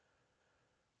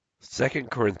Second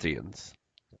Corinthians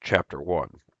chapter 1.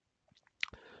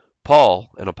 Paul,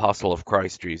 an apostle of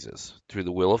Christ Jesus, through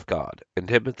the will of God, and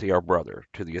Timothy our brother,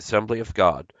 to the assembly of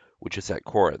God which is at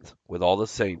Corinth, with all the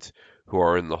saints who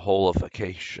are in the whole of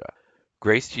Achaia.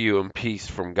 Grace to you and peace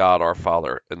from God our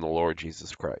Father and the Lord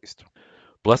Jesus Christ.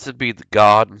 Blessed be the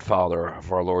God and Father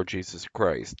of our Lord Jesus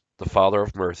Christ, the Father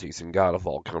of mercies and God of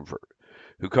all comfort,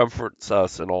 who comforts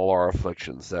us in all our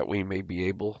afflictions, that we may be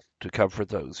able to comfort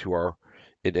those who are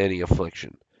in any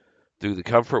affliction through the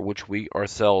comfort which we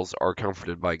ourselves are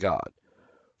comforted by God.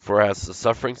 For as the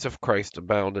sufferings of Christ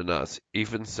abound in us,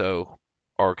 even so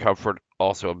our comfort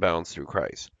also abounds through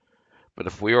Christ. But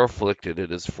if we are afflicted,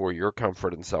 it is for your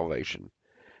comfort and salvation.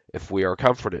 If we are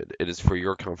comforted, it is for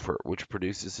your comfort, which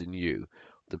produces in you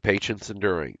the patience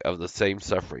enduring of the same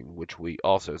suffering which we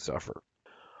also suffer.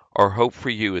 Our hope for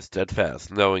you is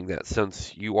steadfast, knowing that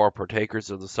since you are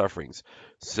partakers of the sufferings,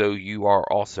 so you are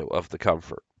also of the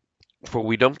comfort. For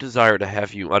we don't desire to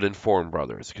have you uninformed,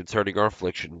 brothers, concerning our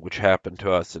affliction which happened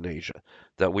to us in Asia,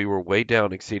 that we were weighed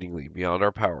down exceedingly beyond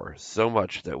our power, so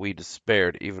much that we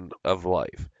despaired even of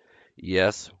life.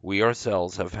 Yes, we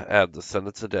ourselves have had the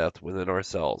sentence of death within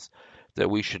ourselves, that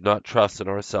we should not trust in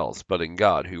ourselves, but in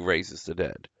God who raises the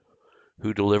dead,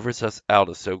 who delivers us out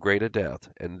of so great a death,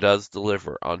 and does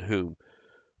deliver, on whom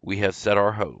we have set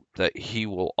our hope, that he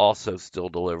will also still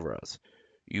deliver us.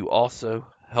 You also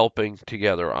helping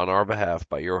together on our behalf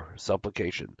by your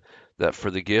supplication, that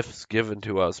for the gifts given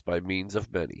to us by means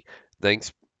of many,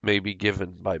 thanks may be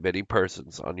given by many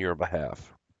persons on your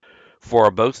behalf. For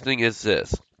our boasting is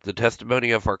this, the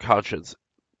testimony of our conscience,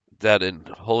 that in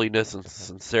holiness and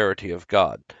sincerity of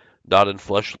God, not in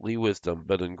fleshly wisdom,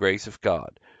 but in grace of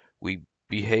God, we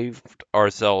behaved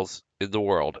ourselves in the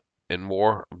world, and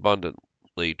more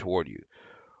abundantly toward you.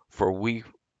 For we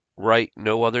write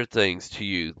no other things to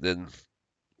you than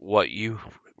what you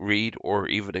read or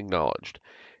even acknowledged.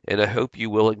 And I hope you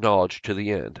will acknowledge to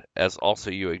the end, as also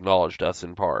you acknowledged us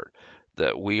in part,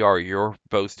 that we are your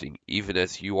boasting, even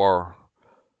as you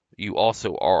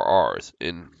also are ours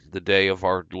in the day of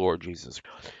our Lord Jesus.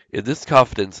 In this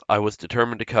confidence I was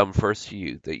determined to come first to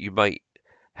you, that you might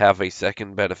have a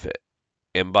second benefit,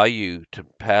 and by you to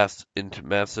pass into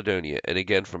Macedonia, and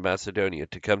again from Macedonia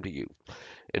to come to you,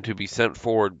 and to be sent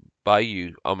forward by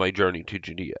you on my journey to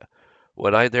Judea.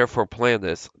 When I therefore planned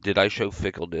this, did I show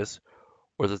fickleness,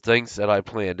 or the things that I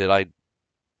planned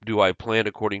do I plan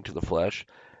according to the flesh,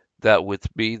 that with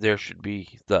me there should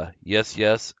be the yes,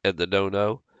 yes, and the no,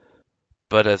 no?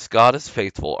 But as God is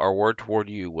faithful, our word toward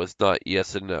you was not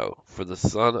yes and no. For the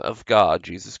Son of God,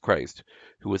 Jesus Christ,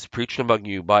 who was preached among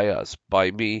you by us, by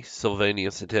me,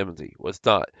 Silvanus, and Timothy, was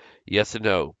not yes and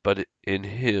no, but in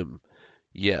him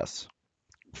yes.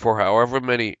 For however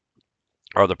many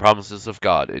are the promises of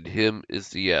God, in him is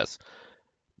the yes.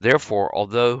 Therefore,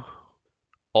 although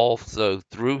also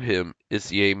through him is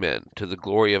the amen, to the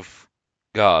glory of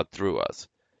God through us.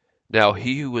 Now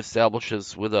he who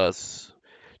establishes with us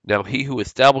Now he who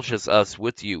establishes us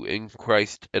with you in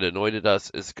Christ and anointed us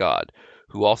is God,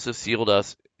 who also sealed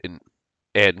us in,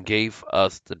 and gave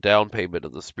us the down payment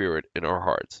of the Spirit in our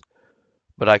hearts.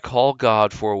 But I call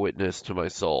God for a witness to my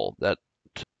soul, that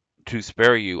to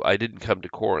spare you I didn't come to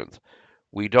Corinth.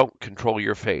 We don't control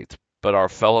your faith, but are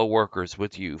fellow workers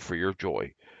with you for your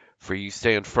joy, for you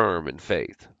stand firm in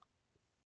faith.